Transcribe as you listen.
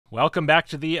Welcome back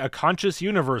to the A Conscious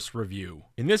Universe review.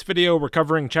 In this video, we're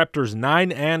covering chapters 9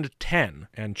 and 10,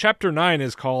 and chapter 9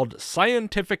 is called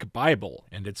Scientific Bible,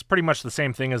 and it's pretty much the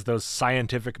same thing as those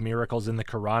scientific miracles in the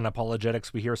Quran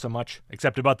apologetics we hear so much,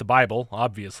 except about the Bible,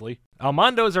 obviously.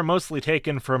 Almondos are mostly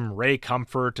taken from Ray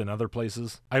Comfort and other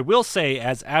places. I will say,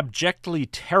 as abjectly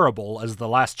terrible as the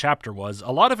last chapter was,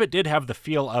 a lot of it did have the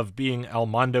feel of being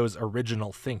Almondo's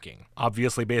original thinking.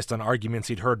 Obviously based on arguments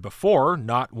he'd heard before,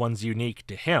 not ones unique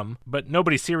to him, but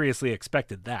nobody seriously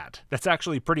expected that. That's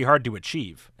actually pretty hard to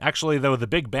achieve. Actually, though, the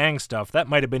Big Bang stuff, that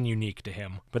might have been unique to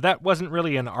him, but that wasn't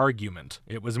really an argument.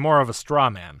 It was more of a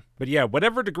straw man. But yeah,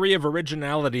 whatever degree of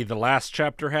originality the last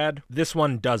chapter had, this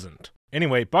one doesn't.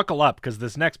 Anyway, buckle up, because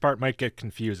this next part might get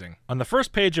confusing. On the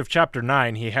first page of Chapter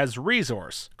 9, he has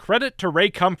resource. Credit to Ray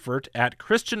Comfort at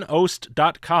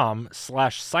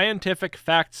christianost.com/scientific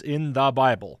facts in the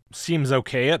Bible. Seems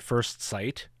okay at first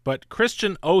sight, but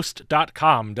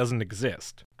christianost.com doesn't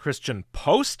exist.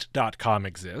 christianpost.com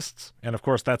exists, and of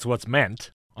course that's what's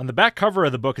meant. On the back cover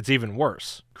of the book, it's even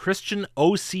worse.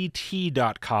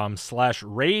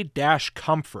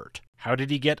 christianoct.com/Ray-Comfort. How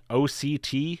did he get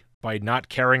OCT? By not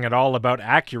caring at all about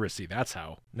accuracy, that's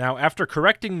how. Now, after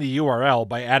correcting the URL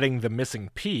by adding the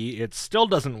missing P, it still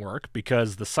doesn't work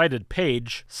because the cited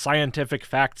page, Scientific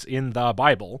Facts in the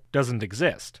Bible, doesn't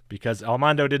exist, because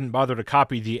Almondo didn't bother to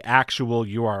copy the actual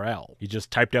URL. He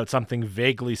just typed out something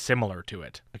vaguely similar to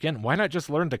it. Again, why not just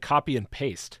learn to copy and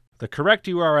paste? The correct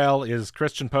URL is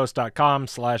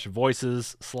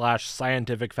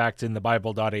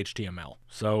christianpost.com/voices/scientificfactsinthebible.html.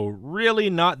 So really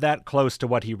not that close to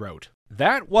what he wrote.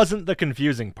 That wasn't the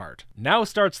confusing part. Now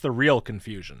starts the real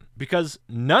confusion, because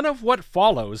none of what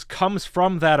follows comes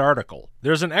from that article.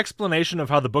 There's an explanation of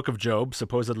how the Book of Job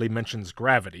supposedly mentions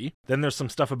gravity, then there's some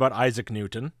stuff about Isaac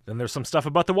Newton, then there's some stuff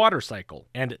about the water cycle,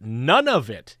 and none of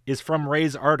it is from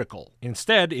Ray's article.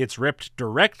 Instead, it's ripped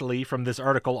directly from this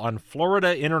article on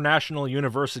Florida International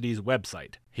University's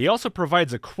website. He also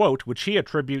provides a quote which he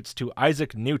attributes to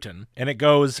Isaac Newton, and it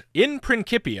goes, "In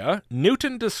Principia,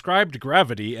 Newton described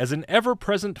gravity as an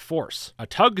ever-present force, a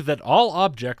tug that all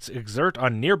objects exert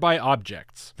on nearby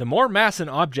objects. The more mass an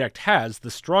object has,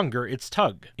 the stronger its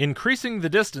tug. Increasing the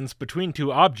distance between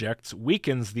two objects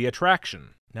weakens the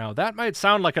attraction." Now, that might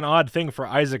sound like an odd thing for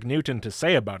Isaac Newton to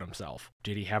say about himself.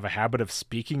 Did he have a habit of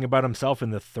speaking about himself in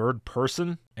the third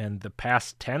person, and the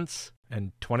past tense,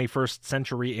 and 21st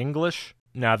century English?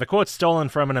 Now, the quote's stolen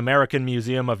from an American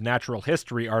Museum of Natural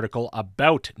History article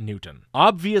about Newton.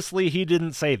 Obviously, he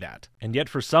didn't say that, and yet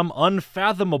for some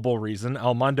unfathomable reason,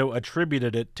 Almondo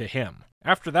attributed it to him.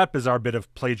 After that bizarre bit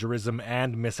of plagiarism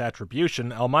and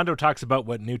misattribution, Almondo talks about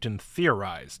what Newton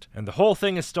theorized, and the whole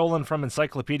thing is stolen from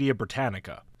Encyclopedia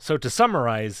Britannica. So to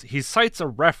summarize, he cites a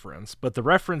reference, but the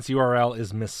reference URL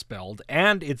is misspelled,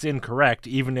 and it's incorrect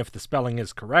even if the spelling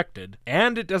is corrected,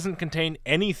 and it doesn't contain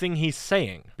anything he's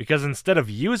saying, because instead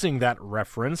of using that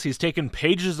reference, he's taken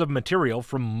pages of material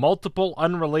from multiple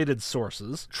unrelated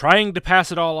sources, trying to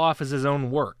pass it all off as his own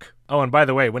work. Oh, and by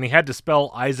the way, when he had to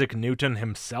spell Isaac Newton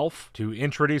himself, to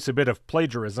introduce a bit of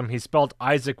plagiarism, he spelled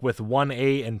Isaac with one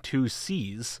A and two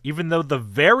C's, even though the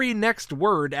very next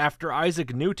word after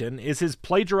Isaac Newton is his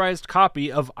plagiarized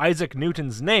copy of Isaac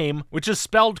Newton's name, which is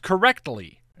spelled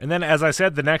correctly. And then, as I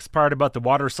said, the next part about the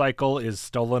water cycle is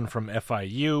stolen from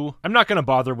A.C.U. I'm not going to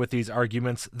bother with these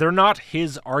arguments. They're not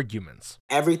his arguments.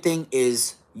 Everything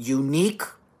is unique,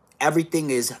 everything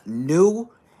is new,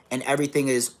 and everything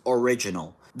is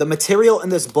original. The material in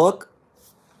this book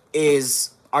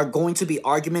are going to be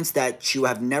arguments that you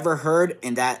have never heard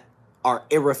and that are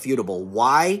irrefutable.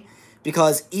 Why?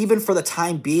 Because even for the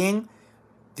time being,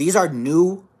 these are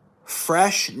new,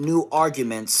 fresh, new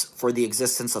arguments for the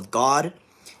existence of God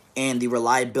and the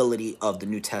reliability of the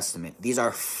New Testament. These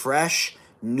are fresh,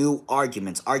 new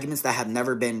arguments that have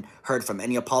never been heard from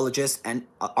any apologist, and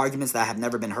arguments that have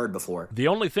never been heard before. The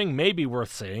only thing maybe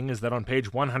worth saying is that on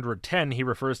page 110 he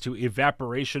refers to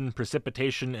evaporation,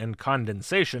 precipitation, and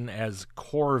condensation as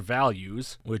core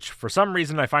values, which for some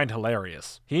reason I find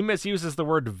hilarious. He misuses the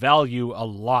word value a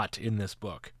lot in this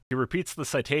book. He repeats the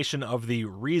citation of the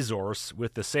resource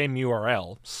with the same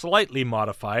URL, slightly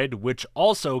modified, which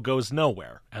also goes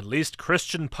nowhere. At least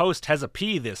Christian Post has a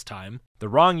P this time. The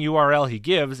wrong URL he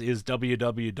gives is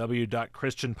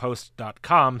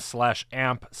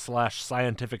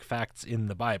www.christianpost.com/amp/scientific facts in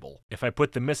the Bible. If I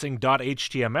put the missing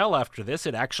 .html after this,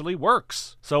 it actually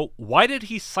works. So why did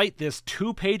he cite this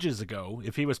 2 pages ago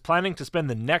if he was planning to spend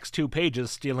the next 2 pages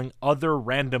stealing other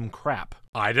random crap?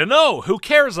 I don't know, who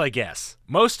cares, I guess?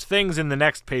 Most things in the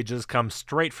next pages come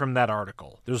straight from that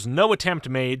article. There's no attempt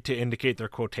made to indicate their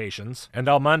quotations, and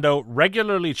Almando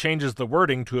regularly changes the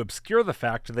wording to obscure the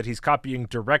fact that he's copying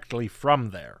directly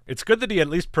from there. It's good that he at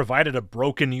least provided a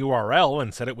broken URL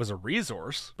and said it was a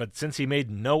resource, but since he made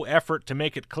no effort to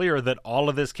make it clear that all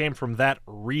of this came from that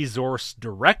resource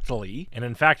directly, and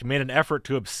in fact made an effort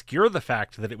to obscure the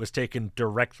fact that it was taken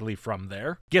directly from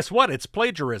there, guess what? It's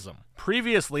plagiarism.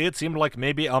 Previously, it seemed like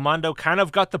maybe Almando kind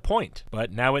of got the point,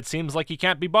 but now it seems like he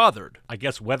can't be bothered. I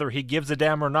guess whether he gives a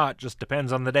damn or not just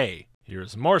depends on the day.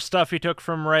 Here's more stuff he took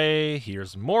from Ray.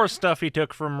 Here's more stuff he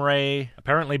took from Ray.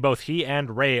 Apparently both he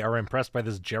and Ray are impressed by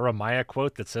this Jeremiah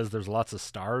quote that says there's lots of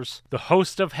stars. The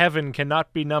host of heaven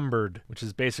cannot be numbered, which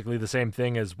is basically the same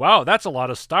thing as, wow, that's a lot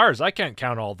of stars. I can't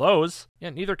count all those. Yeah,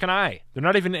 neither can I. They're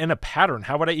not even in a pattern.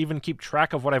 How would I even keep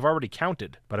track of what I've already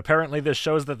counted? But apparently this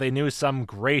shows that they knew some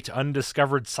great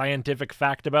undiscovered scientific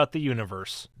fact about the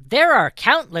universe. There are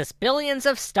countless billions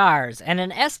of stars and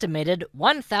an estimated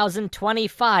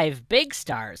 1,025 big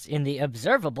stars in the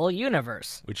observable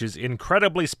universe. Which is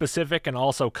incredibly specific and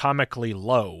also comically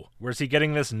low. Where's he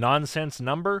getting this nonsense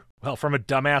number? Well, from a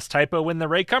dumbass typo in the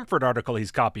Ray Comfort article he's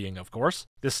copying, of course.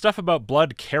 This stuff about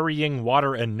blood carrying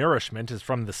water and nourishment is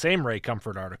from the same Ray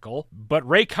Comfort article, but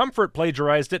Ray Comfort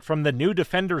plagiarized it from the New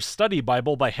Defender's Study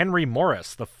Bible by Henry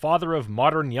Morris, the father of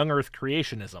modern young earth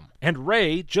creationism. And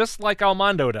Ray, just like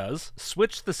Almando does,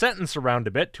 switched the sentence around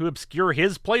a bit to obscure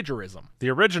his plagiarism. The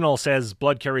original says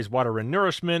blood carries water and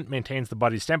nourishment, maintains the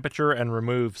body's temperature, and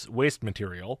removes waste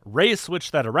material. Ray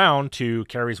switched that around to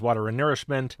carries water and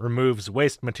nourishment, removes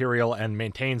waste material, and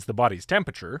maintains the body's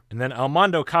temperature. And then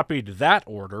Almando copied that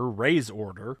order, Ray's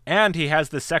order, and he has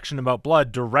this section about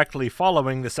blood directly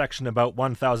following the section about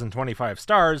 1,025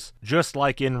 stars, just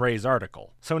like in Ray's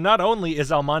article. So not only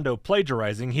is Almando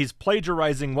plagiarizing, he's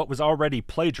plagiarizing what was already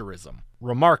plagiarism.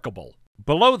 Remarkable.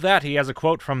 Below that, he has a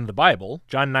quote from the Bible,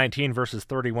 John 19 verses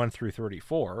 31 through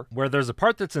 34, where there's a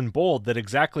part that's in bold that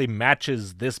exactly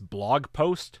matches this blog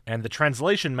post, and the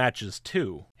translation matches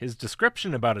too. His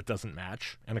description about it doesn't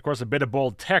match, and of course a bit of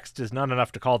bold text is not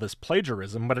enough to call this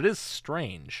plagiarism, but it is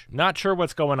strange. Not sure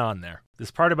what's going on there. This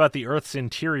part about the Earth's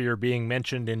interior being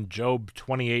mentioned in Job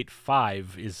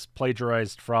 28:5 is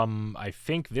plagiarized from, I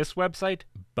think, this website,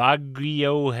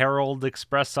 Baguio Herald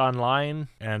Express Online,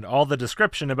 and all the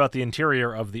description about the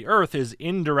interior of the Earth is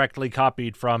indirectly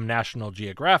copied from National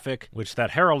Geographic, which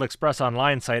that Herald Express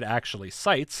Online site actually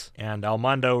cites, and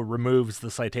Almando removes the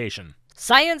citation.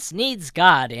 Science needs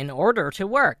God in order to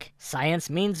work. Science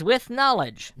means with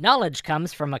knowledge. Knowledge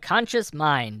comes from a conscious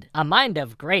mind, a mind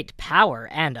of great power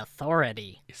and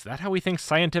authority. Is that how he thinks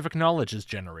scientific knowledge is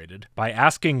generated? By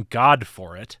asking God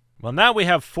for it? Well, now we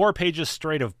have 4 pages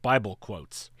straight of Bible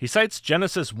quotes. He cites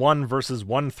Genesis 1 verses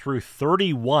 1 through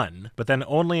 31, but then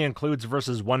only includes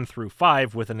verses 1 through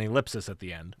 5 with an ellipsis at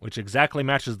the end, which exactly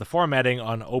matches the formatting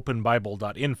on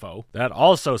openbible.info. That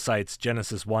also cites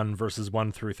Genesis 1 verses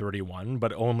 1 through 31,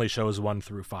 but only shows 1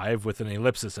 through 5 with an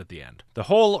ellipsis at the end. The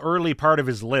whole early part of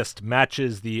his list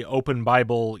matches the Open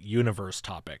Bible universe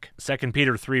topic. 2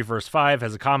 Peter 3 verse 5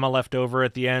 has a comma left over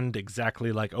at the end,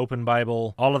 exactly like Open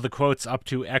Bible. All of the quotes up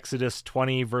to Exodus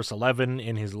 20 verse 11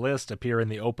 in his list appear in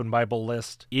the Open Bible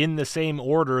list in the same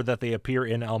order that they appear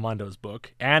in Almando's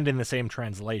book, and in the same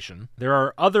translation. There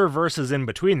are other verses in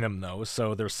between them though,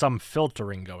 so there's some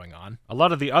filtering going on. A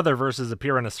lot of the other verses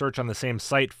appear in a search on the same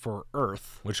site for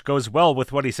Earth, which goes well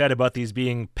with what he said about these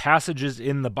being passages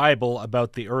in the Bible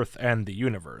about the Earth and the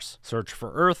universe. Search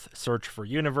for Earth, search for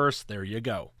universe, there you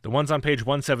go. The ones on page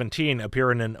 117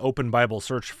 appear in an Open Bible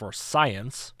search for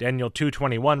science. Daniel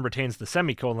 2:21 retains the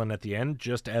semicolon at the end,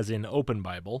 just as in Open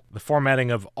Bible. The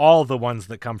formatting of all the ones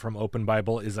that come from Open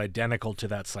Bible is identical to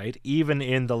that site, even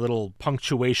in the little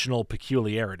punctuational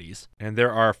peculiarities. And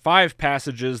there are 5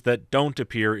 passages that don't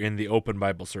appear in the Open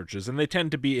Bible searches, and they tend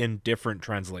to be in different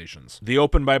translations. The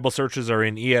Open Bible searches are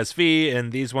in ESV,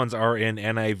 and these ones are in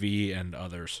NIV and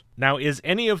others. Now, is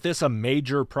any of this a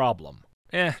major problem?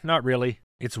 Not really.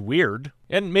 It's weird.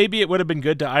 And maybe it would have been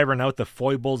good to iron out the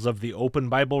foibles of the open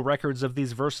Bible records of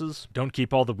these verses. Don't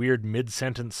keep all the weird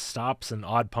mid-sentence stops and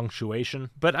odd punctuation.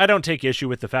 But I don't take issue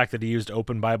with the fact that he used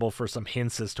open Bible for some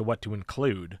hints as to what to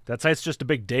include. That site's just a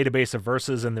big database of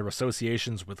verses and their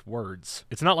associations with words.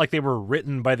 It's not like they were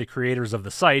written by the creators of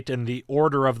the site, and the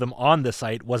order of them on the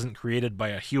site wasn't created by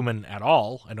a human at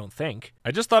all, I don't think.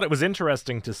 I just thought it was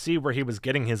interesting to see where he was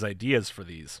getting his ideas for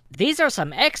these. These are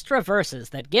some extra verses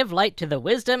that give light to the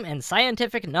wisdom and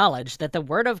scientific knowledge that the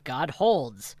Word of God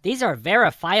holds. These are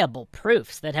verifiable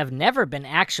proofs that have never been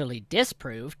actually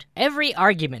disproved. Every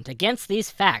argument against these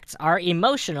facts are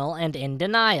emotional and in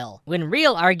denial. When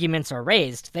real arguments are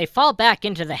raised, they fall back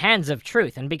into the hands of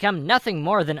truth and become nothing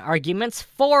more than arguments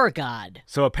for God.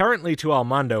 So apparently to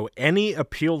Almondo, any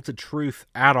appeal to truth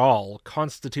at all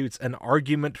constitutes an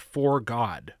argument for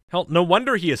God. Hell, no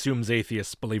wonder he assumes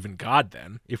atheists believe in God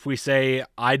then. If we say,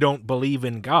 I don't believe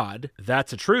in God,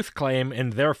 that's a truth claim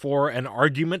and therefore an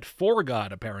argument for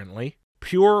God, apparently.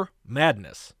 Pure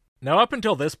madness. Now, up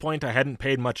until this point, I hadn't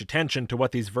paid much attention to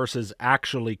what these verses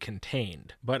actually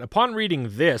contained, but upon reading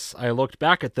this, I looked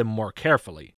back at them more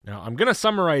carefully. Now, I'm going to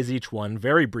summarize each one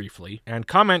very briefly, and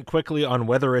comment quickly on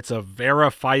whether it's a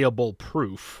verifiable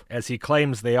proof, as he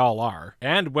claims they all are,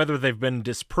 and whether they've been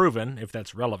disproven, if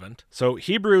that's relevant. So,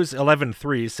 Hebrews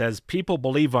 11:3 says, people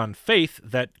believe on faith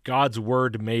that God's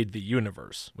word made the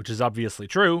universe, which is obviously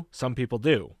true. Some people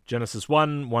do. Genesis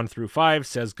 1:1-5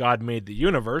 says God made the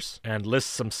universe, and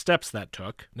lists some steps that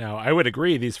took. Now, I would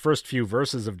agree these first few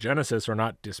verses of Genesis are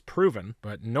not disproven,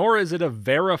 but nor is it a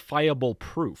verifiable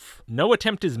proof. No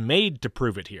attempt is made to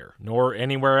prove it here, nor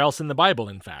anywhere else in the Bible,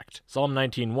 in fact. Psalm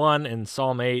 19:1 and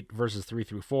Psalm 8, verses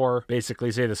 3-4, basically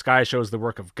say the sky shows the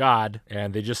work of God,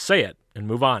 and they just say it and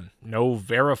move on. No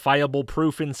verifiable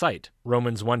proof in sight.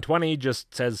 Romans 1:20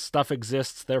 just says stuff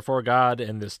exists, therefore God,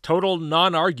 and this total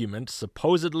non-argument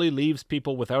supposedly leaves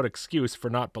people without excuse for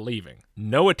not believing.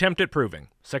 No attempt at proving.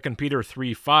 2 Peter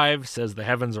 3:5 says the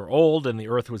heavens are old and the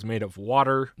earth was made of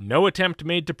water. No attempt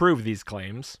made to prove these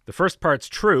claims. The first part's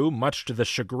true, much to the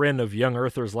chagrin of young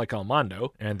earthers like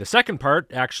Almondo, and the second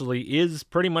part actually is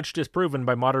pretty much disproven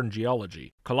by modern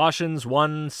geology. Colossians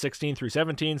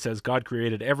 1:16-17 says God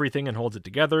created everything and holds it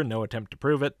together. No attempt to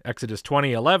prove it. Exodus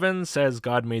 20:11 says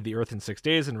God made the earth in 6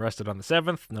 days and rested on the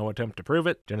seventh. No attempt to prove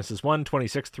it. Genesis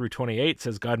 1:26-28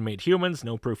 says God made humans.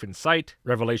 No proof in sight.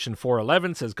 Revelation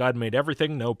 4:11 says God made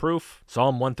everything. No proof.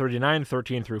 Psalm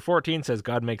 139:13-14 says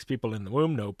God makes people in the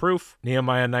womb. No proof.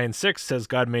 Nehemiah 9:6 says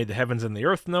God made the heavens and the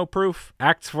earth. No proof.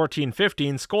 Acts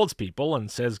 14:15 scolds people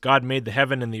and says God made the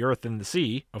heaven and the earth and the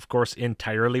sea. Of course,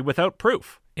 entirely without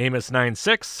proof. Amos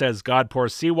 9:6 says God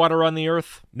pours seawater on the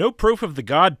earth. No proof of the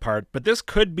God part, but this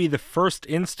could be the first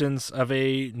instance of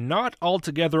a not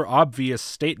altogether obvious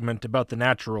statement about the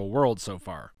natural world so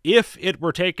far, if it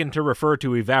were taken to refer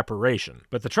to evaporation.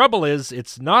 But the trouble is,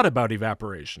 it's not about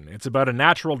evaporation. It's about a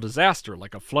natural disaster,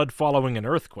 like a flood following an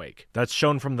earthquake. That's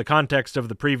shown from the context of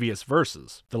the previous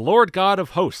verses. The Lord God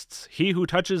of hosts, he who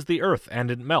touches the earth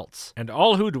and it melts, and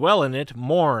all who dwell in it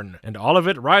mourn, and all of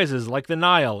it rises like the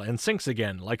Nile and sinks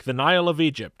again, like the Nile of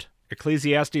Egypt.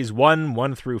 Ecclesiastes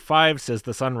 1:1-5 says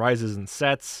the sun rises and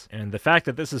sets, and the fact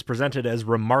that this is presented as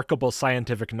remarkable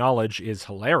scientific knowledge is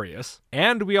hilarious.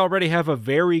 And we already have a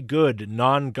very good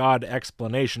non-God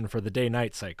explanation for the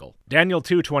day-night cycle. Daniel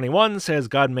 2:21 says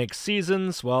God makes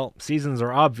seasons. Well, seasons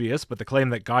are obvious, but the claim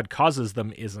that God causes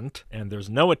them isn't, and there's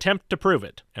no attempt to prove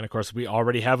it. And of course, we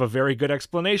already have a very good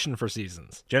explanation for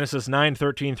seasons. Genesis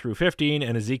 9:13-15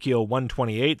 and Ezekiel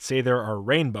 1:28 say there are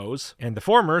rainbows, and the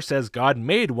former says God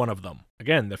made one of them.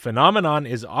 Again, the phenomenon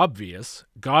is obvious,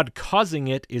 God causing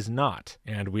it is not,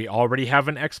 and we already have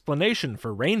an explanation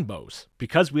for rainbows.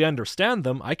 Because we understand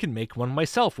them, I can make one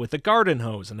myself with a garden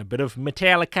hose and a bit of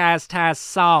metallicized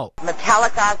salt.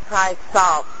 Metallicized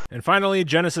salt. And finally,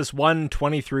 Genesis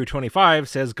 1:20-25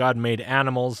 says God made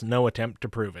animals, no attempt to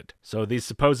prove it. So these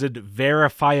supposed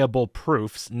verifiable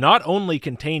proofs not only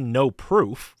contain no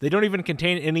proof, they don't even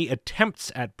contain any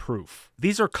attempts at proof.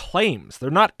 These are claims, they're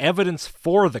not evidence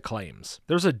for the claims.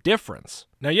 There's a difference.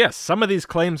 Now yes, some of these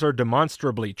claims are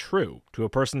demonstrably true. To a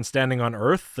person standing on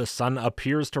Earth, the sun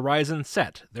appears to rise and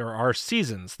set. There are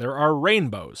seasons, there are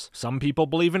rainbows. Some people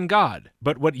believe in God.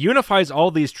 But what unifies all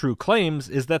these true claims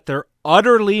is that they're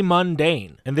utterly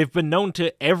mundane, and they've been known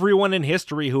to everyone in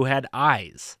history who had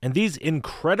eyes. And these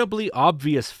incredibly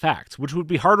obvious facts, which would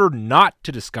be harder not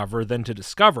to discover than to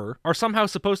discover, are somehow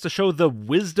supposed to show the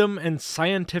wisdom and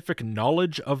scientific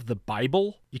knowledge of the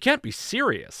Bible? You can't be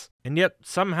serious. And yet,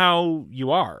 somehow, you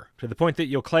you are, to the point that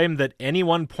you'll claim that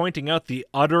anyone pointing out the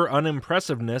utter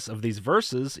unimpressiveness of these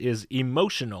verses is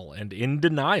emotional and in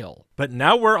denial. But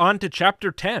now we're on to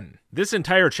chapter 10. This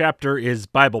entire chapter is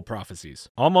Bible prophecies.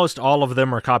 Almost all of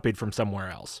them are copied from somewhere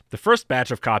else. The first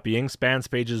batch of copying spans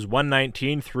pages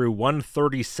 119 through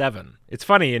 137. It's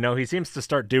funny, he seems to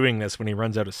start doing this when he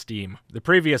runs out of steam. The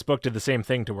previous book did the same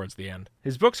thing towards the end.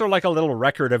 His books are like a little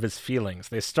record of his feelings.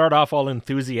 They start off all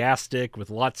enthusiastic, with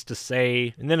lots to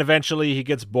say, and then eventually he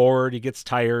gets bored, he gets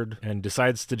tired, and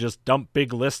decides to just dump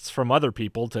big lists from other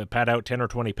people to pad out 10 or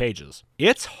 20 pages.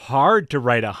 It's hard to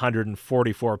write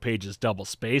 144 pages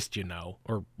double-spaced,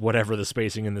 or whatever the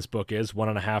spacing in this book is,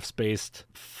 1.5 spaced,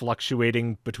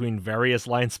 fluctuating between various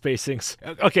line spacings.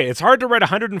 Okay, it's hard to write a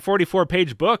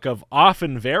 144-page book of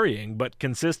often varying, but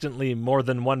consistently more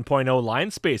than 1.0 line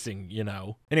spacing,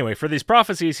 Anyway, for these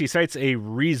prophecies, he cites a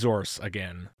resource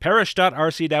again.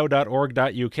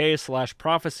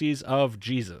 parish.rcdow.org.uk/prophecies of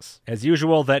Jesus. As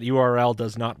usual, that URL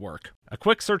does not work. A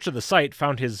quick search of the site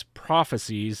found his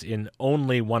prophecies in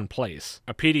only one place,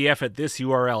 a PDF at this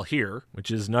URL here, which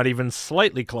is not even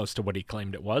slightly close to what he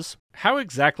claimed it was. How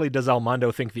exactly does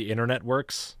Armando think the internet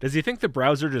works? Does he think the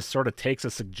browser just sort of takes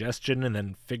a suggestion and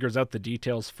then figures out the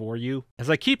details for you? As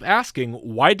I keep asking,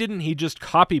 why didn't he just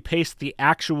copy-paste the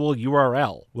actual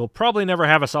URL? We'll probably never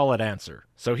have a solid answer.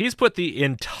 So he's put the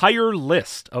entire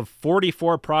list of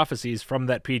 44 prophecies from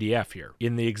that PDF here,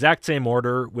 in the exact same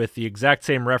order, with the exact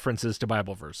same references to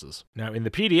Bible verses. Now, in the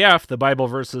PDF, the Bible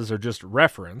verses are just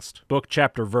referenced, book,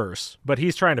 chapter, verse, but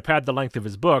he's trying to pad the length of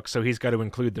his book, so he's got to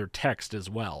include their text as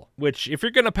well. Which, if you're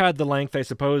going to pad the length, I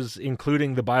suppose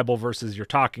including the Bible verses you're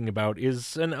talking about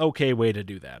is an okay way to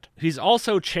do that. He's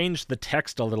also changed the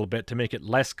text a little bit to make it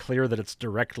less clear that it's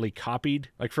directly copied.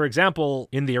 Like, for example,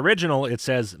 in the original, it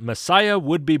says, Messiah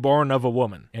would be born of a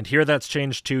woman. And here that's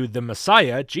changed to, the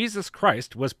Messiah, Jesus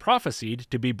Christ, was prophesied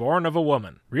to be born of a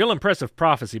woman. Real impressive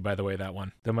prophecy, by the way, that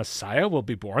one. The Messiah will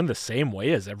be born the same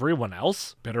way as everyone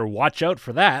else? Better watch out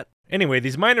for that. Anyway,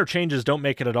 these minor changes don't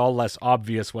make it at all less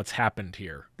obvious what's happened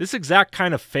here. This exact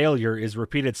kind of failure is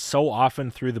repeated so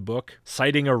often through the book,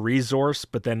 citing a resource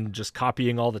but then just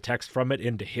copying all the text from it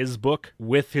into his book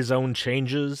with his own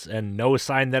changes and no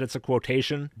sign that it's a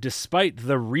quotation, despite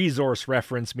the resource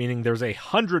reference meaning there's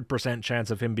 100%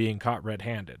 chance of him being caught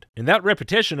red-handed. In that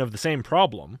repetition of the same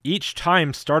problem, each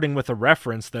time starting with a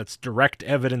reference that's direct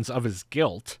evidence of his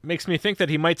guilt, makes me think that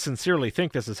he might sincerely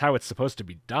think this is how it's supposed to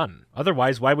be done.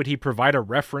 Otherwise, why would he provide a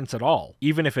reference at all,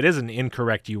 even if it is an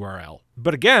incorrect URL?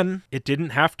 But again, it didn't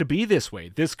have to be this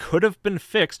way. This could have been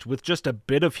fixed with just a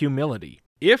bit of humility.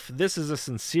 If this is a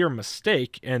sincere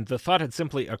mistake, and the thought had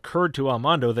simply occurred to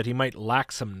Armando that he might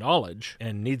lack some knowledge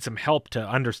and need some help to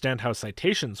understand how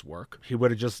citations work, he would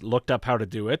have just looked up how to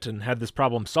do it and had this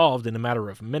problem solved in a matter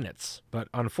of minutes. But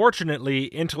unfortunately,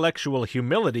 intellectual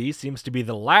humility seems to be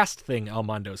the last thing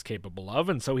Armando's capable of,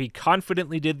 and so he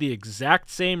confidently did the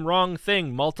exact same wrong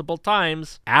thing multiple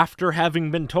times after having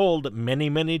been told many,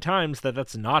 many times that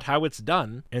that's not how it's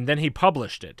done, and then he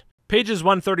published it. Pages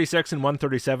 136 and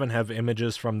 137 have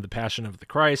images from the Passion of the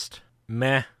Christ.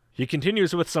 Meh. He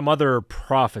continues with some other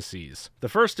prophecies. The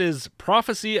first is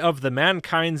Prophecy of the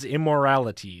Mankind's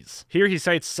Immoralities. Here he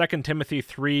cites 2 Timothy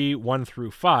 3,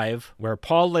 1-5, where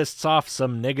Paul lists off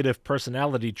some negative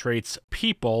personality traits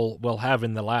people will have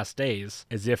in the last days,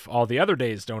 as if all the other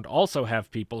days don't also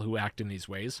have people who act in these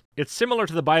ways. It's similar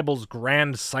to the Bible's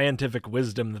grand scientific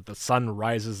wisdom that the sun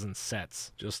rises and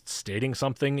sets, just stating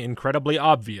something incredibly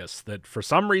obvious that for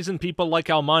some reason people like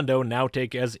Armando now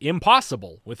take as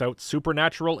impossible without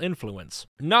supernatural influence.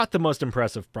 Not the most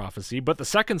impressive prophecy, but the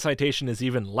second citation is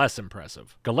even less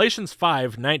impressive. Galatians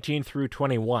 5,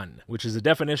 19-21, which is a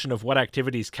definition of what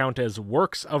activities count as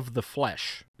works of the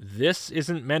flesh. This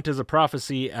isn't meant as a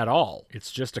prophecy at all.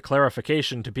 It's just a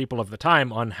clarification to people of the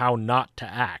time on how not to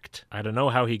act. I don't know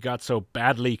how he got so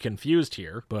badly confused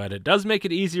here, but it does make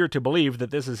it easier to believe that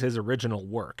this is his original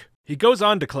work. He goes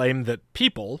on to claim that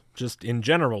people, just in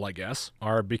general I guess,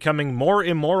 are becoming more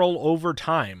immoral over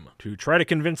time, to try to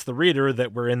convince the reader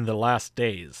that we're in the last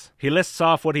days. He lists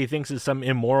off what he thinks is some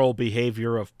immoral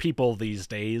behavior of people these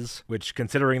days, which,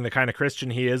 considering the kind of Christian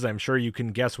he is, I'm sure you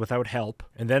can guess without help,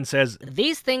 and then says,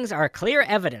 These things are clear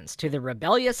evidence to the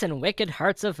rebellious and wicked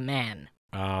hearts of man.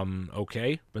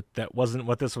 Okay, but that wasn't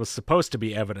what this was supposed to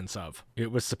be evidence of.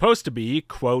 It was supposed to be,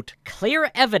 quote,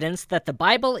 clear evidence that the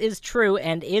Bible is true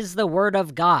and is the Word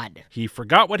of God. He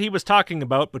forgot what he was talking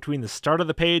about between the start of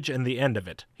the page and the end of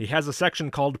it. He has a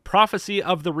section called Prophecy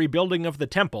of the Rebuilding of the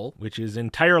Temple, which is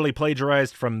entirely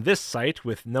plagiarized from this site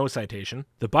with no citation.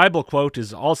 The Bible quote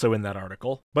is also in that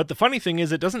article. But the funny thing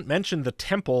is, it doesn't mention the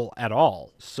temple at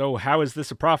all. So how is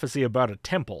this a prophecy about a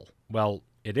temple? Well,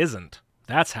 it isn't.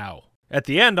 That's how. At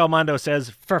the end, Almondo says,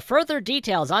 for further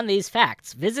details on these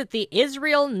facts, visit the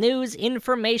Israel News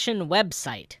Information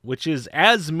website. Which is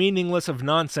as meaningless of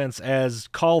nonsense as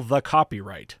call the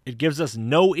copyright. It gives us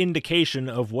no indication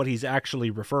of what he's actually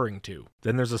referring to.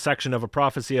 Then there's a section of a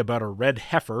prophecy about a red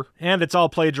heifer, and it's all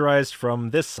plagiarized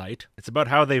from this site. It's about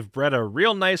how they've bred a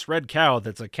real nice red cow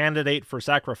that's a candidate for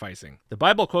sacrificing. The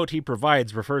Bible quote he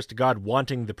provides refers to God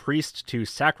wanting the priest to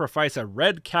sacrifice a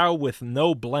red cow with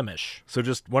no blemish. So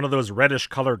just one of those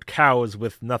reddish-colored cows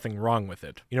with nothing wrong with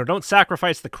it. You know, don't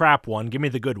sacrifice the crap one, give me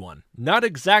the good one. Not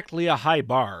exactly a high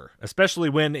bar, especially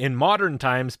when, in modern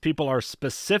times, people are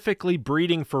specifically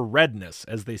breeding for redness,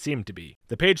 as they seem to be.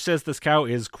 The page says this cow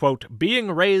is, quote,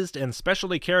 being raised and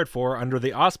specially cared for under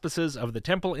the auspices of the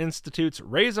Temple Institute's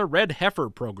Raise a Red Heifer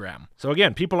program. So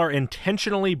again, people are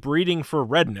intentionally breeding for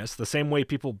redness the same way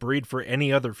people breed for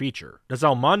any other feature. Does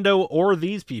Almondo or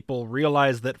these people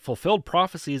realize that fulfilled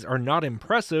prophecies are not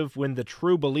impressive when the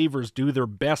true believers do their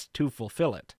best to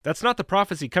fulfill it? That's not the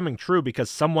prophecy coming true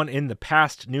because someone in the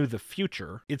past knew the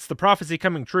future. It's the prophecy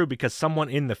coming true because someone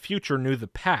in the future knew the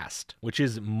past, which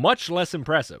is much less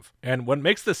impressive. And what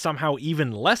makes this somehow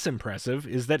even less impressive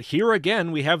is that here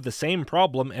again we have the same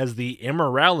problem as the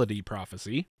immorality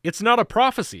prophecy. It's not a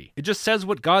prophecy. It just says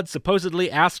what God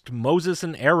supposedly asked Moses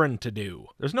and Aaron to do.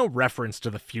 There's no reference to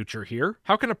the future here.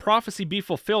 How can a prophecy be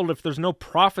fulfilled if there's no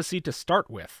prophecy to start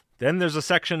with? Then there's a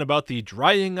section about the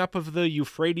drying up of the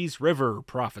Euphrates River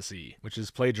prophecy, which is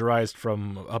plagiarized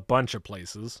from a bunch of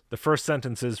places. The first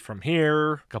sentence is from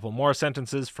here, a couple more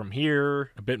sentences from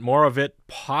here, a bit more of it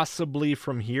possibly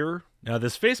from here. Now,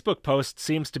 this Facebook post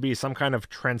seems to be some kind of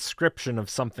transcription of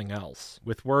something else,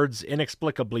 with words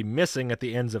inexplicably missing at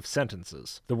the ends of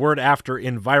sentences. The word after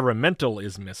environmental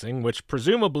is missing, which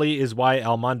presumably is why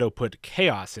Almondo put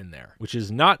chaos in there, which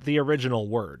is not the original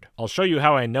word. I'll show you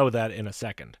how I know that in a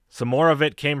second. Some more of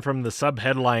it came from the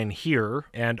subheadline here,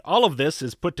 and all of this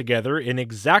is put together in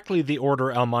exactly the order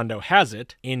Almondo has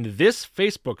it in this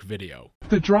Facebook video.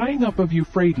 The drying up of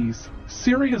Euphrates,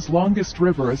 Syria's longest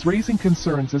river, is raising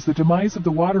concerns as the demise of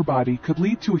the water body could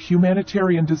lead to a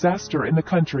humanitarian disaster in the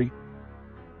country.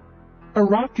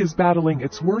 Iraq is battling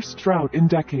its worst drought in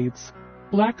decades.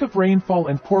 Lack of rainfall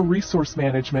and poor resource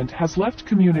management has left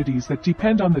communities that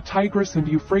depend on the Tigris and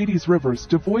Euphrates rivers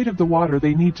devoid of the water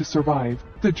they need to survive.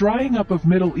 The drying up of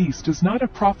Middle East is not a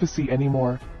prophecy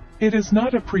anymore. It is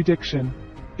not a prediction.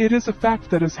 It is a fact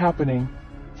that is happening.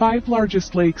 5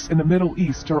 largest lakes in the Middle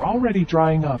East are already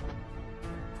drying up.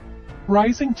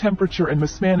 Rising temperature and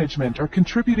mismanagement are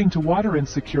contributing to water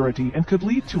insecurity and could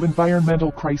lead to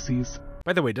environmental crises.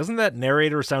 By the way, doesn't that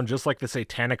narrator sound just like the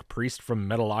satanic priest from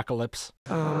Metalocalypse?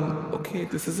 Okay,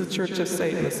 this is a church of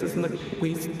Satan. This isn't a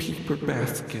waste paper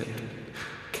basket.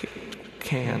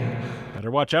 Can.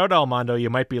 Better watch out, Almondo. You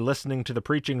might be listening to the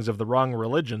preachings of the wrong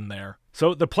religion there.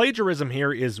 So the plagiarism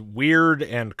here is weird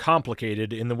and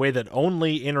complicated in the way that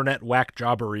only internet whack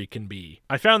jobbery can be.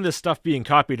 I found this stuff being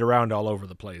copied around all over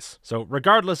the place. So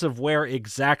regardless of where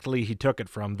exactly he took it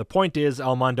from, the point is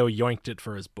Almondo yoinked it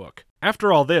for his book.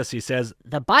 After all this, he says,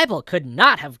 the Bible could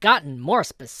not have gotten more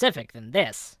specific than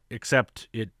this. Except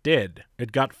it did.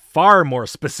 It got far more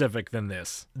specific than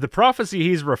this. The prophecy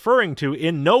he's referring to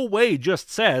in no way just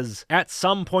says, at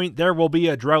some point there will be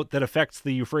a drought that affects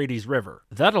the Euphrates River.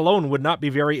 That alone would not be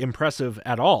very impressive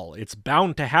at all. It's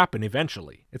bound to happen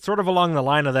eventually. It's sort of along the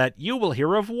line of that you will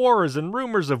hear of wars and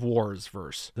rumors of wars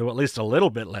verse, though at least a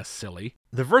little bit less silly.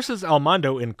 The verses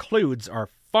Almondo includes are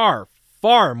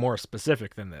far more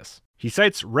specific than this. He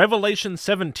cites Revelation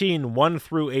 17, 1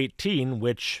 through 18,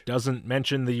 which doesn't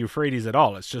mention the Euphrates at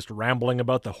all. It's just rambling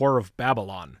about the whore of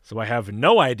Babylon. So I have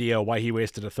no idea why he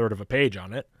wasted a third of a page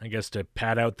on it. I guess to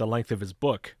pad out the length of his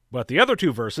book. But the other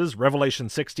two verses, Revelation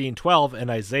 16:12 and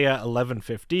Isaiah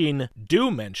 11:15, do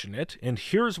mention it, and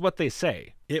here's what they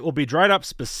say. It will be dried up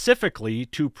specifically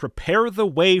to prepare the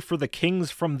way for the kings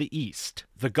from the east.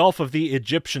 The Gulf of the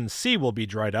Egyptian Sea will be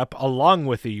dried up along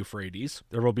with the Euphrates.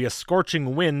 There will be a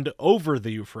scorching wind over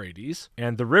the Euphrates,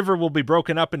 and the river will be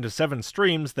broken up into 7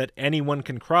 streams that anyone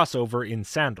can cross over in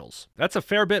sandals. That's a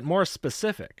fair bit more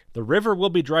specific. The river will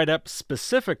be dried up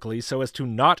specifically so as to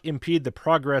not impede the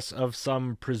progress of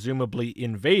some presumably presumably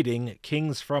invading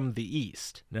kings from the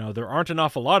east. Now, there aren't an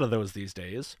awful lot of those these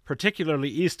days, particularly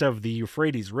east of the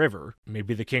Euphrates River.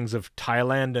 Maybe the kings of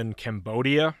Thailand and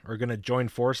Cambodia are going to join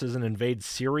forces and invade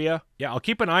Syria. Yeah, I'll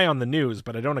keep an eye on the news,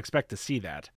 but I don't expect to see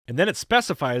that. And then it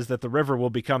specifies that the river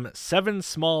will become 7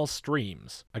 small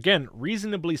streams. Again,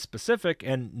 reasonably specific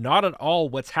and not at all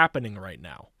what's happening right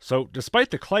now. So despite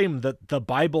the claim that the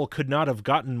Bible could not have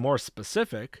gotten more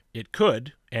specific, it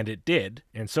could, and it did,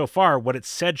 and so far what it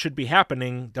said should be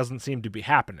happening doesn't seem to be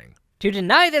happening. To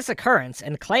deny this occurrence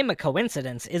and claim a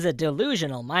coincidence is a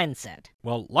delusional mindset.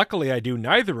 Well, luckily I do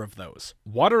neither of those.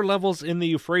 Water levels in the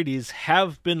Euphrates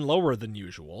have been lower than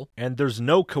usual, and there's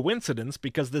no coincidence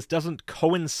because this doesn't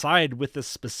coincide with the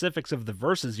specifics of the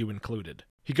verses you included.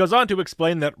 He goes on to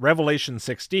explain that Revelation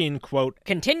 16, quote,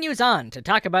 continues on to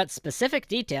talk about specific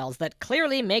details that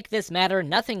clearly make this matter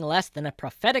nothing less than a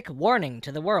prophetic warning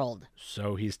to the world.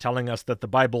 So he's telling us that the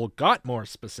Bible got more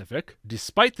specific,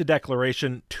 despite the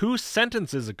declaration 2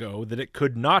 sentences ago that it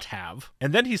could not have.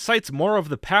 And then he cites more of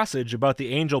the passage about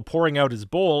the angel pouring out his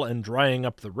bowl and drying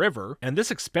up the river, and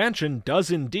this expansion does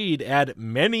indeed add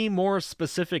many more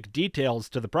specific details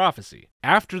to the prophecy.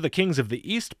 After the kings of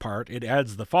the east part, it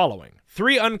adds the following.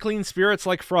 3 unclean spirits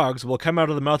like frogs will come out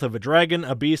of the mouth of a dragon,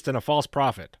 a beast, and a false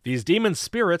prophet. These demon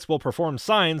spirits will perform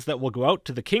signs that will go out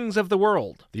to the kings of the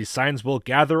world. These signs will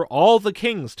gather all the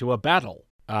kings to a battle.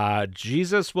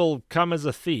 Jesus will come as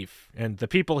a thief, and the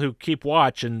people who keep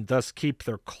watch and thus keep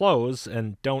their clothes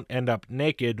and don't end up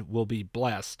naked will be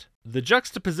blessed. The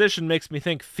juxtaposition makes me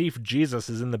think Thief Jesus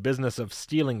is in the business of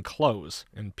stealing clothes,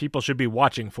 and people should be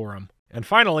watching for him. And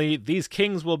finally, these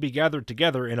kings will be gathered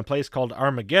together in a place called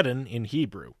Armageddon in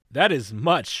Hebrew. That is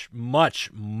much, much,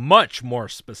 much more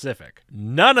specific.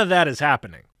 None of that is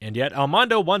happening. And yet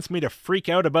Almondo wants me to freak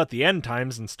out about the end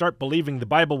times and start believing the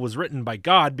Bible was written by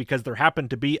God because there happened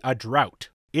to be a drought.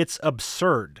 It's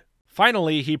absurd.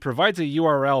 Finally, he provides a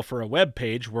URL for a web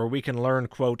page where we can learn,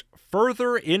 quote,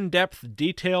 further in-depth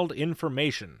detailed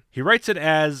information. He writes it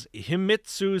as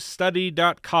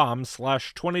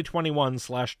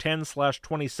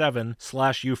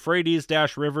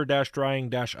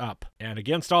himitsustudy.com/2021/10/27/Euphrates-river-drying-up. And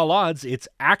against all odds, it's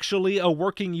actually a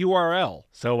working URL.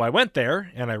 So I went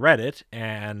there and I read it,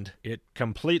 and it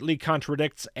completely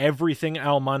contradicts everything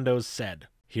Almondo's said.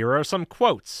 Here are some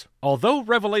quotes. Although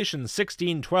Revelation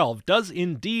 16:12 does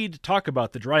indeed talk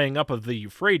about the drying up of the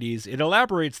Euphrates, it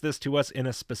elaborates this to us in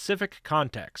a specific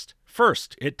context.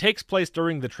 First, it takes place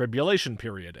during the tribulation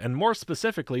period, and more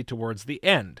specifically towards the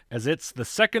end, as it's the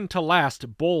second to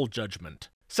last bowl judgment.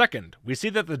 Second, we see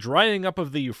that the drying up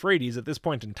of the Euphrates at this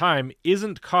point in time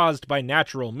isn't caused by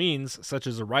natural means, such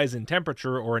as a rise in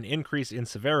temperature or an increase in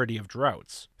severity of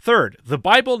droughts. Third, the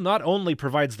Bible not only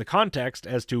provides the context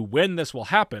as to when this will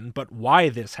happen, but why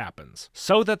this happens,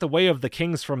 so that the way of the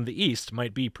kings from the east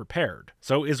might be prepared.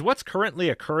 So is what's currently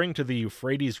occurring to the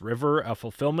Euphrates River a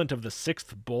fulfillment of the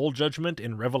 6th bowl judgment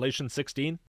in Revelation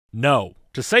 16? No.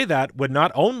 To say that would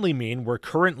not only mean we're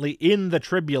currently in the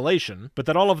tribulation, but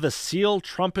that all of the seal,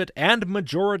 trumpet, and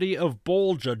majority of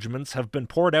bowl judgments have been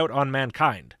poured out on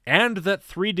mankind, and that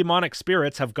 3 demonic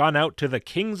spirits have gone out to the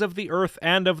kings of the earth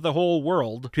and of the whole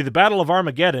world to the battle of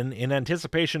Armageddon in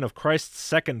anticipation of Christ's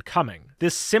second coming.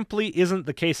 This simply isn't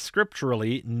the case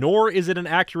scripturally, nor is it an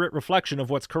accurate reflection of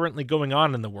what's currently going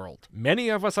on in the world. Many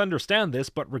of us understand this,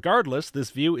 but regardless,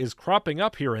 this view is cropping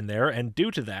up here and there, and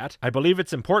due to that, I believe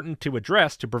it's important to address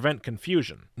to prevent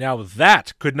confusion. Now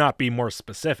that could not be more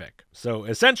specific. So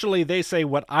essentially they say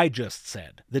what I just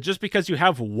said, that just because you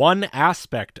have one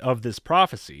aspect of this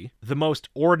prophecy, the most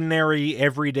ordinary,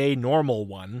 everyday, normal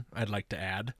one, I'd like to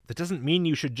add, that doesn't mean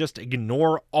you should just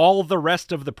ignore all the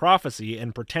rest of the prophecy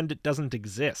and pretend it doesn't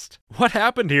exist. What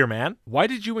happened here, man? Why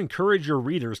did you encourage your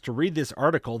readers to read this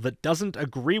article that doesn't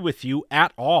agree with you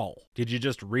at all? Did you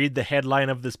just read the headline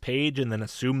of this page and then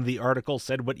assume the article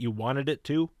said what you wanted it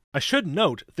to? I should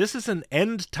note, this is an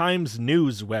end times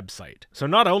news website, so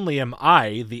not only am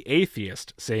I, the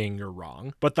atheist, saying you're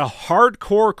wrong, but the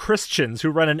hardcore Christians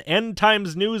who run an end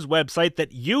times news website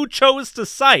that you chose to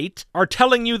cite are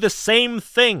telling you the same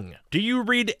thing. Do you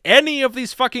read any of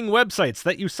these fucking websites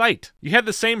that you cite? You had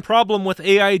the same problem with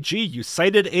AIG. You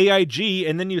cited AIG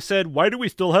and then you said, why do we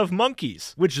still have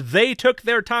monkeys? Which they took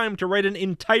their time to write an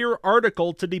entire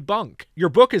article to debunk. Your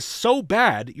book is so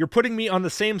bad, you're putting me on the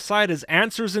same side as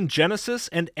Answers in Genesis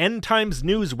and End Times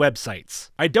news websites.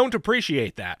 I don't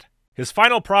appreciate that. His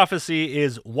final prophecy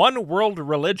is one world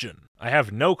religion. I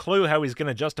have no clue how he's going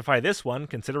to justify this one,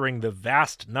 considering the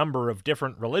vast number of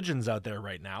different religions out there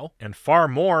right now, and far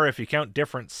more if you count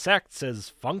different sects as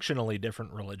functionally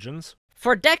different religions.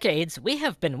 For decades, we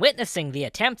have been witnessing the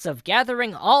attempts of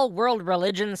gathering all world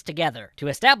religions together to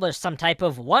establish some type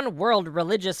of one world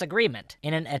religious agreement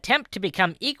in an attempt to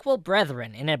become equal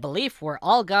brethren in a belief where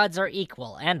all gods are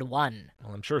equal and one.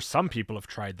 Well, I'm sure some people have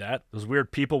tried that. Those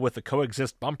weird people with the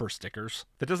coexist bumper stickers.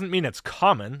 That doesn't mean it's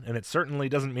common, and it certainly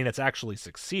doesn't mean it's actually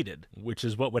succeeded, which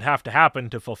is what would have to happen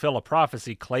to fulfill a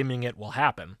prophecy claiming it will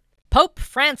happen. Pope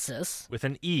Francis, With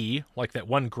an E, like that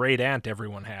one great aunt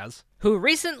everyone has, who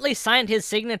recently signed his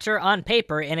signature on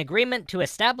paper in agreement to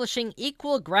establishing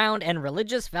equal ground and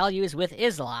religious values with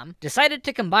Islam, decided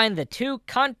to combine the two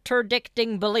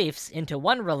contradicting beliefs into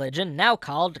one religion now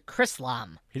called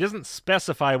Chrislam. He doesn't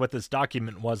specify what this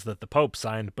document was that the Pope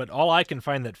signed, but all I can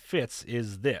find that fits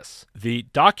is this. The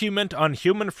Document on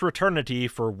Human Fraternity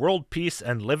for World Peace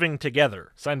and Living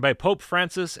Together, signed by Pope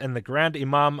Francis and the Grand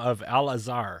Imam of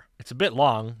Al-Azhar. It's a bit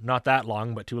long, not that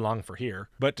long, but too long for here.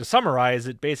 But to summarize,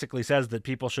 it basically says that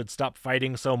people should stop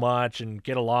fighting so much and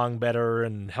get along better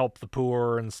and help the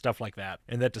poor and stuff like that.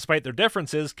 And that despite their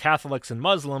differences, Catholics and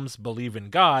Muslims believe in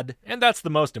God, and that's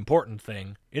the most important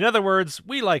thing. In other words,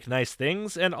 we like nice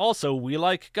things, and also we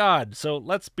like God, so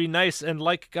let's be nice and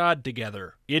like God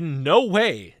together. In no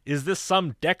way is this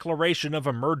some declaration of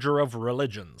a merger of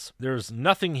religions. There's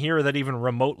nothing here that even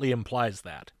remotely implies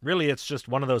that. Really, it's just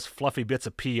one of those fluffy bits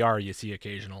of PR you see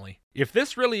occasionally. If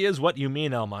this really is what you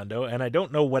mean, Almondo, and I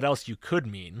don't know what else you could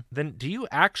mean, then do you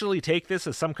actually take this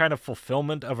as some kind of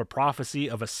fulfillment of a prophecy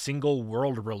of a single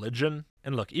world religion?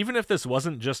 And look, even if this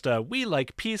wasn't just a "we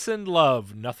like peace and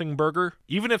love" nothing burger,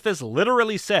 even if this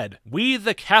literally said, "We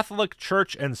the Catholic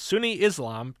Church and Sunni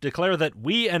Islam declare that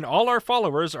we and all our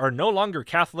followers are no longer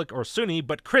Catholic or Sunni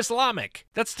but Chrislamic,"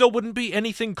 that still wouldn't be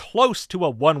anything close to a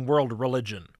one world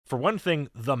religion. For one thing,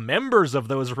 the members of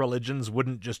those religions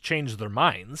wouldn't just change their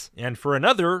minds. And for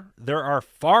another, there are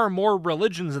far more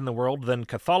religions in the world than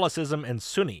Catholicism and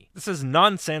Sunni. This is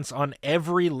nonsense on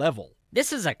every level.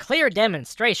 This is a clear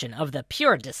demonstration of the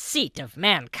pure deceit of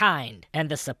mankind, and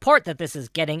the support that this is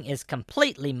getting is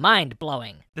completely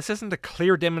mind-blowing. This isn't a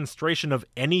clear demonstration of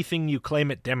anything you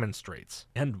claim it demonstrates.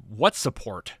 And what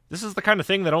support? This is the kind of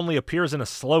thing that only appears in a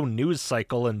slow news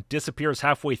cycle and disappears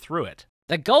halfway through it.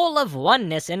 The goal of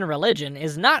oneness in religion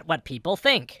is not what people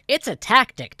think. It's a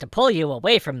tactic to pull you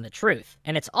away from the truth,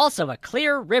 and it's also a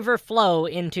clear river flow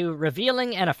into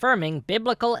revealing and affirming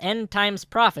biblical end-times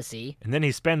prophecy. And then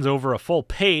he spends over a full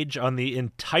page on the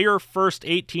entire first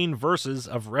 18 verses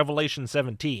of Revelation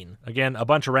 17. Again, a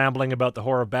bunch of rambling about the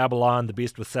Whore of Babylon, the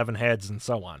beast with 7 heads, and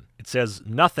so on. It says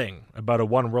nothing about a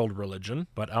one-world religion,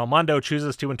 but Almondo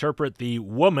chooses to interpret the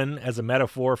woman as a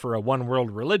metaphor for a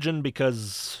one-world religion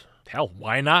because... hell,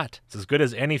 why not? It's as good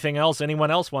as anything else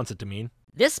anyone else wants it to mean.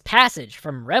 This passage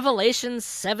from Revelation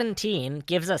 17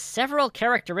 gives us several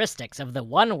characteristics of the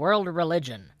one-world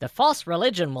religion. The false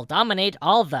religion will dominate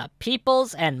all the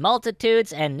peoples and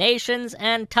multitudes and nations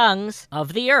and tongues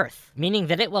of the earth, meaning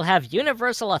that it will have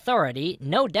universal authority,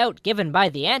 no doubt given by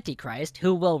the Antichrist,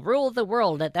 who will rule the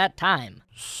world at that time.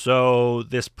 So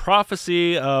this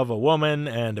prophecy of a woman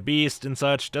and a beast and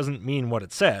such doesn't mean what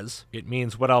it says. It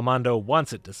means what Almondo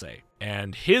wants it to say.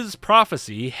 And his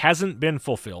prophecy hasn't been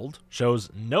fulfilled, shows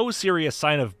no serious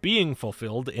sign of being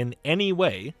fulfilled in any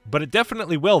way, but it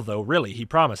definitely will though, really, he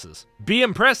promises. Be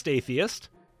impressed, atheist.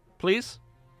 Please?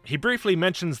 He briefly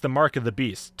mentions the mark of the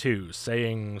beast, too,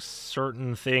 saying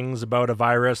certain things about a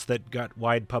virus that got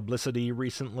wide publicity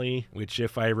recently, which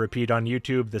if I repeat on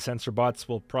YouTube, the censor bots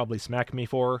will probably smack me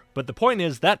for. But the point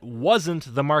is, that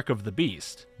wasn't the mark of the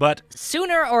beast. But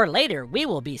sooner or later, we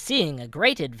will be seeing a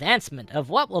great advancement of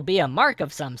what will be a mark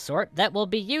of some sort that will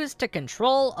be used to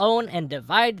control, own, and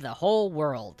divide the whole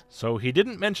world. So he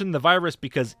didn't mention the virus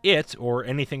because it, or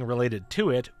anything related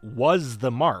to it, was the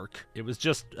mark. It was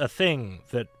just a thing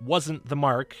that wasn't the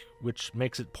mark, which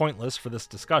makes it pointless for this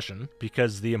discussion,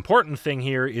 because the important thing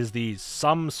here is the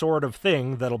some sort of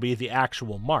thing that'll be the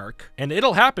actual mark. And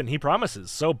it'll happen, he promises,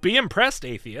 so be impressed,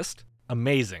 atheist.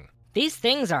 Amazing. These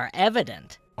things are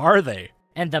evident. Are they?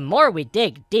 And the more we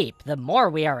dig deep, the more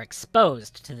we are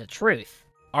exposed to the truth.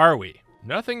 Are we?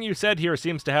 Nothing you said here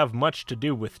seems to have much to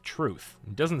do with truth.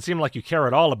 It doesn't seem like you care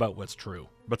at all about what's true.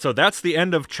 But so that's the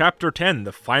end of chapter 10,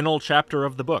 the final chapter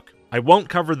of the book. I won't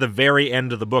cover the very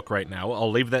end of the book right now,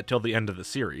 I'll leave that till the end of the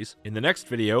series. In the next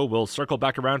video, we'll circle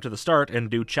back around to the start and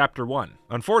do chapter 1.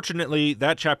 Unfortunately,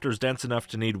 that chapter's dense enough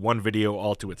to need one video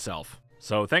all to itself.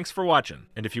 So thanks for watching,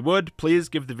 and if you would, please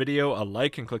give the video a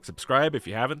like and click subscribe if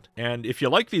you haven't, and if you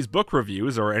like these book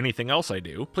reviews or anything else I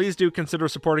do, please do consider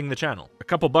supporting the channel. A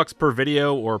couple bucks per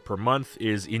video or per month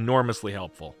is enormously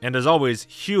helpful, and as always,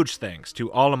 huge thanks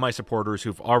to all of my supporters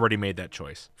who've already made that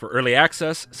choice. For early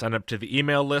access, sign up to the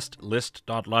email list,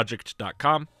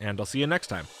 list.logicked.com, and I'll see you next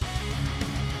time.